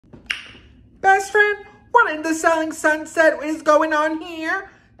best friend? What in the selling sunset is going on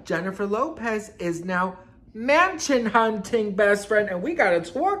here? Jennifer Lopez is now mansion hunting, best friend, and we gotta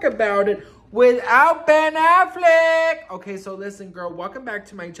talk about it without Ben Affleck. Okay, so listen, girl, welcome back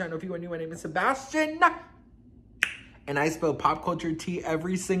to my channel. If you are new, my name is Sebastian, and I spill pop culture tea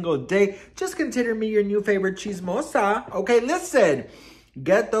every single day. Just consider me your new favorite chismosa. Okay, listen.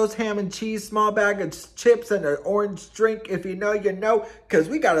 Get those ham and cheese, small bag of chips, and an orange drink. If you know, you know, because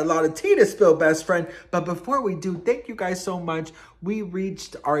we got a lot of tea to spill, best friend. But before we do, thank you guys so much. We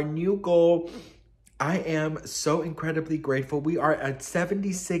reached our new goal. I am so incredibly grateful. We are at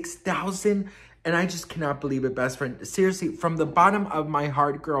 76,000, and I just cannot believe it, best friend. Seriously, from the bottom of my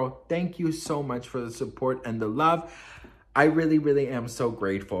heart, girl, thank you so much for the support and the love. I really, really am so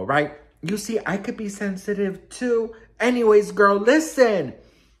grateful, right? You see, I could be sensitive too. Anyways, girl, listen.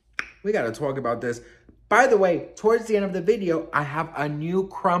 We got to talk about this. By the way, towards the end of the video, I have a new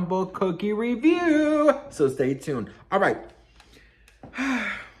crumble cookie review. So stay tuned. All right.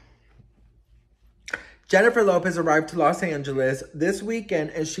 Jennifer Lopez arrived to Los Angeles this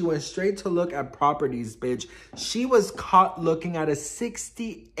weekend and she went straight to look at properties, bitch. She was caught looking at a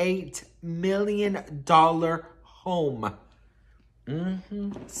 $68 million home.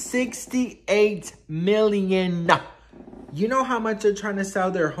 68 million. You know how much they're trying to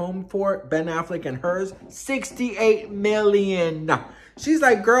sell their home for? Ben Affleck and hers? 68 million. She's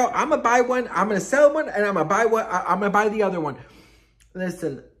like, girl, I'm gonna buy one, I'm gonna sell one, and I'm gonna buy one, I'm gonna buy the other one.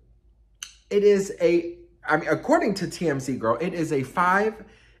 Listen, it is according to TMZ, girl, it is a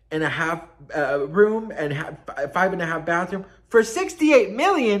 5.5 room and 5.5 bathroom for 68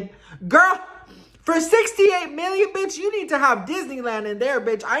 million. Girl, for 68 million, bitch, you need to have Disneyland in there,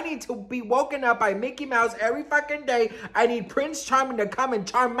 bitch. I need to be woken up by Mickey Mouse every fucking day. I need Prince Charming to come and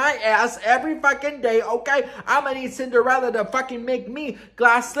charm my ass every fucking day, okay? I'm gonna need Cinderella to fucking make me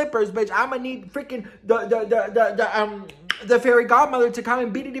glass slippers, bitch. I'm gonna need freaking the fairy godmother to come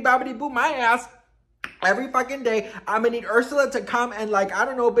and beady-bobbity-boo my ass every fucking day. I'm gonna need Ursula to come and, like, I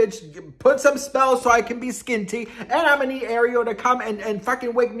don't know, bitch, put some spells so I can be skinty. And I'm gonna need Ariel to come and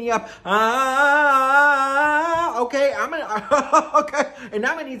fucking wake me up. Okay, okay. And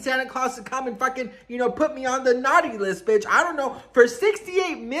I'm gonna need Santa Claus to come and fucking, you know, put me on the naughty list, bitch. I don't know. For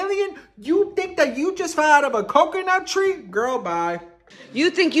 68 million, you think that you just fell out of a coconut tree? Girl, bye. You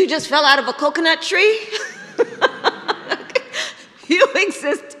think you just fell out of a coconut tree? You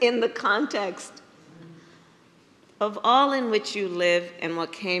exist in the context of all in which you live and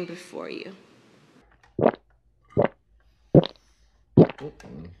what came before you.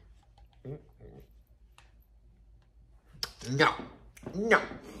 No.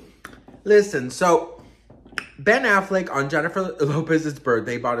 Listen, so Ben Affleck on Jennifer Lopez's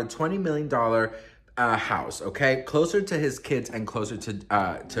birthday bought a $20 million house, okay? Closer to his kids and closer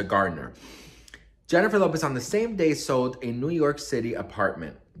to Gardner. Jennifer Lopez on the same day sold a New York City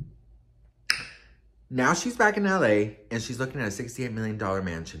apartment. Now she's back in LA and she's looking at a $68 million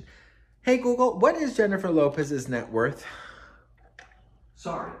mansion. Hey, Google, what is Jennifer Lopez's net worth?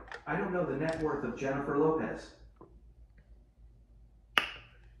 Sorry, I don't know the net worth of Jennifer Lopez.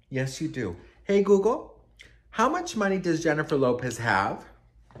 Yes, you do. Hey, Google, how much money does Jennifer Lopez have?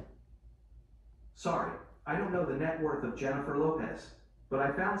 Sorry, I don't know the net worth of Jennifer Lopez, but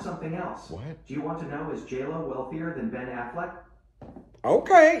I found something else. What? Do you want to know, is J-Lo wealthier than Ben Affleck?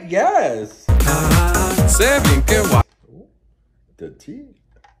 Okay, yes. The tea.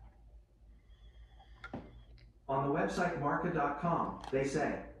 On the website Marca.com, they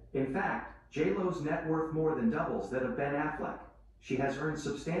say, in fact, J-Lo's net worth more than doubles that of Ben Affleck. She has earned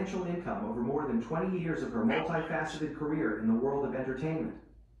substantial income over more than 20 years of her multifaceted career in the world of entertainment.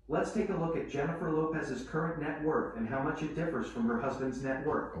 Let's take a look at Jennifer Lopez's current net worth and how much it differs from her husband's net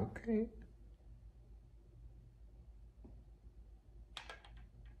worth. Okay.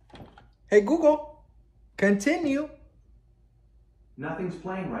 Hey, Google, continue. Nothing's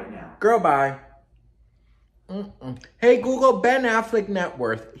playing right now. Girl, bye. Hey, Google, Ben Affleck net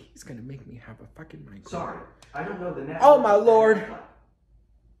worth. He's going to make me have a fucking mic. Sorry, I don't know the net Oh, worth my of Lord. Ben Affleck.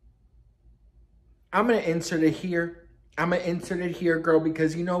 I'm going to insert it here. Girl,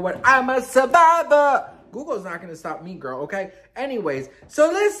 because you know what? I'm a survivor. Google's not going to stop me, girl, okay? Anyways, so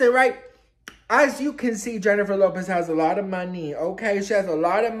listen, right? As you can see, Jennifer Lopez has a lot of money, okay? She has a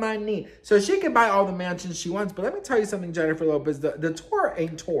lot of money. So she can buy all the mansions she wants. But let me tell you something, Jennifer Lopez. The tour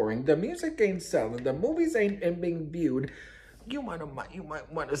ain't touring. The music ain't selling. The movies ain't being viewed. You might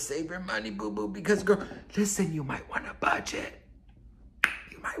want to save your money, boo-boo. Because, girl, listen, you might want a budget.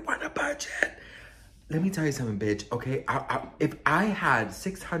 Let me tell you something, bitch, okay? If I had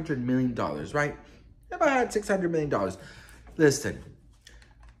 $600 million, right? If I had $600 million, listen.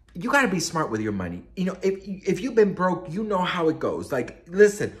 you got to be smart with your money. You know, if you've been broke, you know how it goes. Like,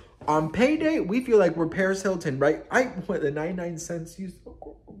 listen, on payday, we feel like we're Paris Hilton, right? What, the 99 cents you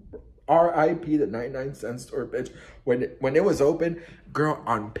RIP, the 99 cent store, bitch. When it was open, girl,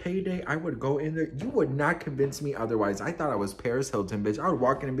 on payday, I would go in there. You would not convince me otherwise. I thought I was Paris Hilton, bitch. I would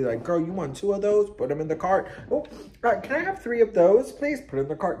walk in and be like, girl, you want 2 of those? Put them in the cart. Oh, can I have 3 of those, please? Put it in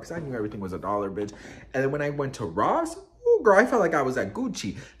the cart, because I knew everything was $1, bitch. And then when I went to Ross, ooh, girl, I felt like I was at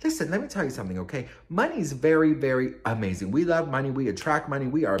Gucci. Listen, let me tell you something, okay? Money's very, very amazing. We love money. We attract money.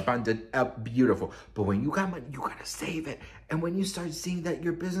 We are abundant, beautiful. But when you got money, you got to save it. And when you start seeing that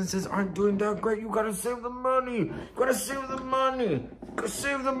your businesses aren't doing that great, you got to save the money. You got to save the money. You got to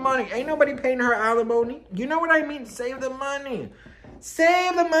save the money. Ain't nobody paying her alimony. You know what I mean? Save the money.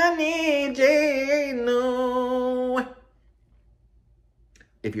 Save the money, J-Lo.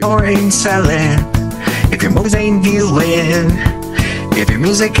 If you're ain't selling, if your movies ain't viewing, if your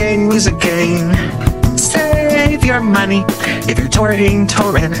music ain't musicking, save your money. If you're touring,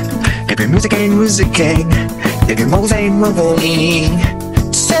 if your music ain't musicking, if your movies ain't moving,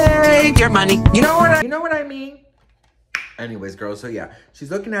 save your money. You know what I mean? Anyways, girls, so yeah, she's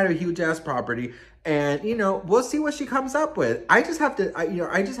looking at a huge ass property, and you know, we'll see what she comes up with. I just have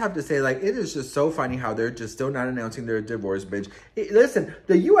to say, like, it is just so funny how they're just still not announcing their divorce, bitch. Listen,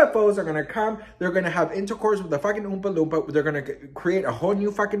 the UFOs are gonna come, they're gonna have intercourse with the fucking Oompa Loompa, they're gonna create a whole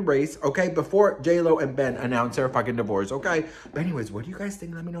new fucking race, okay, before J-Lo and Ben announce their fucking divorce, okay? But anyways, what do you guys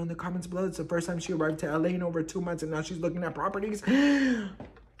think? Let me know in the comments below. It's the first time she arrived to LA in over 2 months, and now she's looking at properties.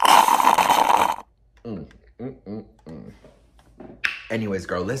 Anyways,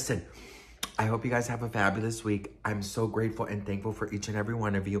 girl, listen. I hope you guys have a fabulous week. I'm so grateful and thankful for each and every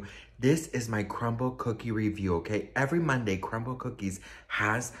one of you. This is my crumble cookie review, okay? Every Monday, Crumble Cookies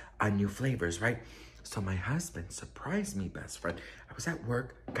has new flavors, right? So my husband surprised me, best friend. I was at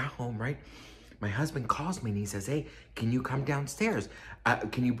work, got home, right? My husband calls me and he says, hey, can you come downstairs?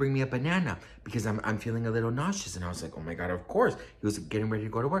 Can you bring me a banana? Because I'm feeling a little nauseous. And I was like, oh my God, of course. He was getting ready to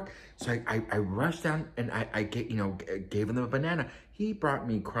go to work. So I rushed down and I gave him a banana. He brought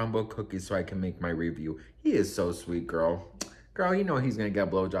me crumble cookies so I can make my review. He is so sweet, girl. Girl, you know he's going to get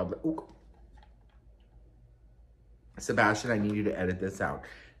a blowjob. Ooh. Sebastian, I need you to edit this out.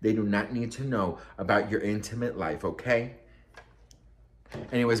 They do not need to know about your intimate life, okay?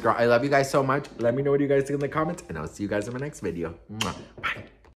 Anyways, girl, I love you guys so much. Let me know what you guys think in the comments, and I'll see you guys in my next video. Mwah. Bye.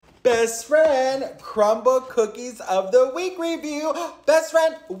 Best friend, crumble cookies of the week review. Best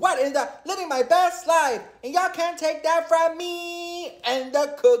friend, what is the living my best life? And y'all can't take that from me. And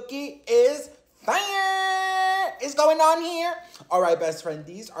the cookie is fire. Is going on here. All right, best friend,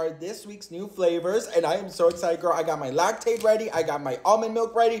 these are this week's new flavors, and I am so excited, girl. I got my lactate ready. I got my almond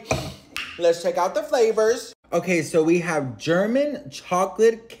milk ready. Let's check out the flavors. Okay, so we have German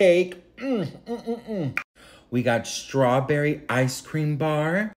chocolate cake. We got strawberry ice cream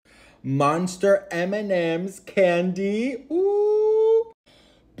bar. Monster M&M's candy. Ooh.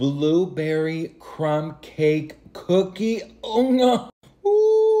 Blueberry crumb cake cookie. Oh no.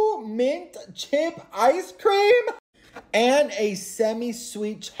 Ooh, mint chip ice cream. And a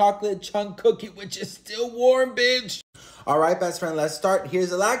semi-sweet chocolate chunk cookie, which is still warm, bitch. All right, best friend, let's start. Here's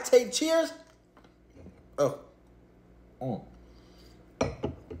the lactate. Cheers. Oh.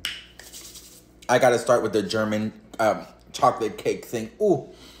 I gotta start with the German chocolate cake thing. Ooh,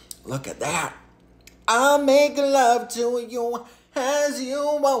 look at that. I'll make love to you as you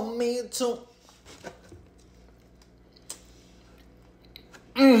want me to.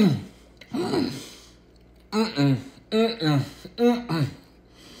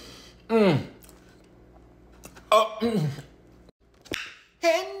 Oh.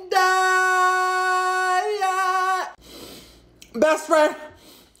 And best friend,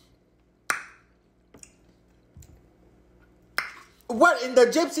 what in the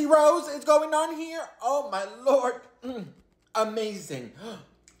Gypsy Rose is going on here? Oh my Lord. Amazing.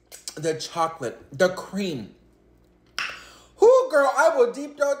 The chocolate, the cream. Whoo, girl, I will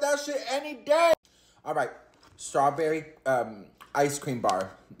deep throat that shit any day. All right, strawberry ice cream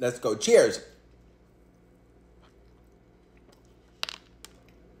bar. Let's go. Cheers.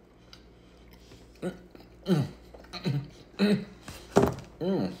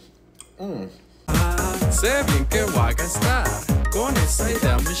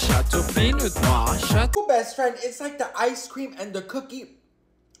 Best friend, it's like the ice cream and the cookie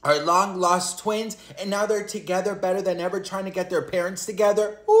are long lost twins, and now they're together better than ever, trying to get their parents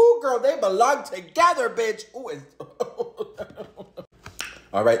together. Ooh, girl, they belong together, bitch. Ooh,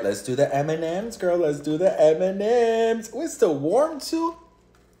 all right, let's do the M&Ms, girl. Let's do the M&Ms. Ooh, it's still warm too.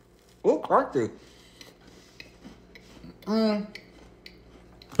 Ooh, crunchy.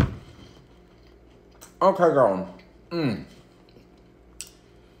 Okay, girl.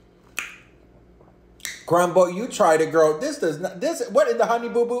 Crumble, you tried it, girl. This does not, what in the honey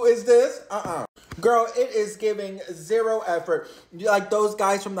boo boo is this? Girl, it is giving zero effort. Like those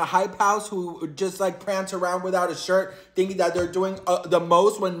guys from the Hype House who just like prance around without a shirt, thinking that they're doing the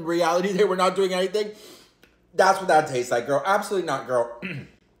most when in reality they were not doing anything. That's what that tastes like, girl. Absolutely not, girl.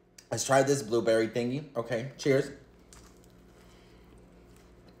 Let's try this blueberry thingy. Okay, cheers.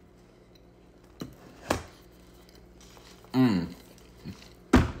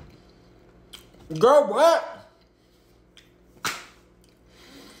 Girl, what?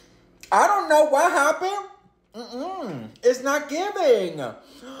 I don't know what happened. It's not giving.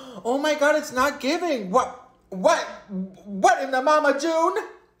 Oh my God, it's not giving. What in the Mama June?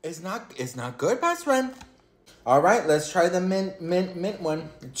 It's not good, best friend. All right, let's try the mint one.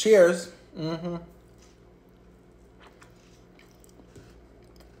 Cheers.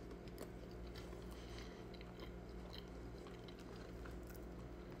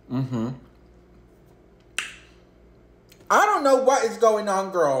 I don't know what is going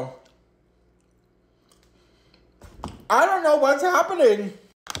on, girl. I don't know what's happening.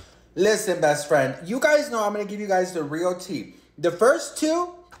 Listen, best friend, you guys know I'm going to give you guys the real tea. The first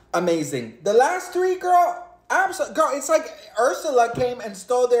two, amazing. The last three, girl, absolutely. Girl, it's like Ursula came and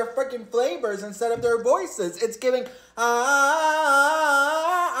stole their freaking flavors instead of their voices. It's giving,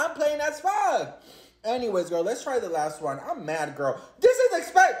 I'm playing as fuck. Anyways, girl, let's try the last one. I'm mad, girl. This is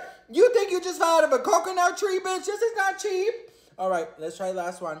you think you just fell out of a coconut tree, bitch? This is not cheap. All right, let's try the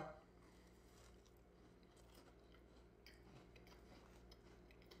last one.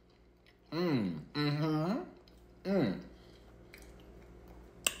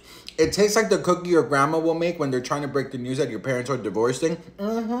 It tastes like the cookie your grandma will make when they're trying to break the news that your parents are divorcing.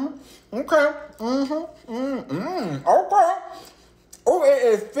 Okay. Okay. Oh, it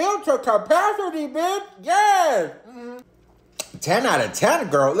is filled to capacity, bitch. Yes. 10 out of 10,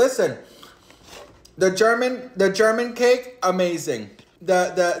 girl. Listen, the German cake, amazing.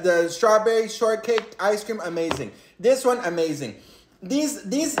 The strawberry shortcake ice cream, amazing. This one, amazing. These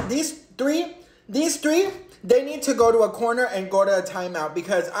three, they need to go to a corner and go to a timeout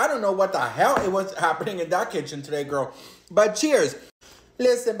because I don't know what the hell it was happening in that kitchen today, girl. But cheers.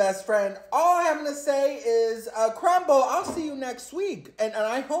 Listen, best friend, all I have to say is, Crumble, I'll see you next week. And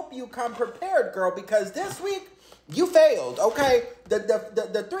I hope you come prepared, girl, because this week, you failed, okay?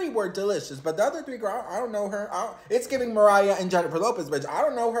 The three were delicious, but the other three, girl, I don't know her. It's giving Mariah and Jennifer Lopez, bitch. I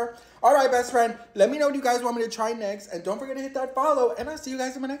don't know her. All right, best friend, let me know what you guys want me to try next. And don't forget to hit that follow, and I'll see you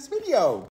guys in my next video.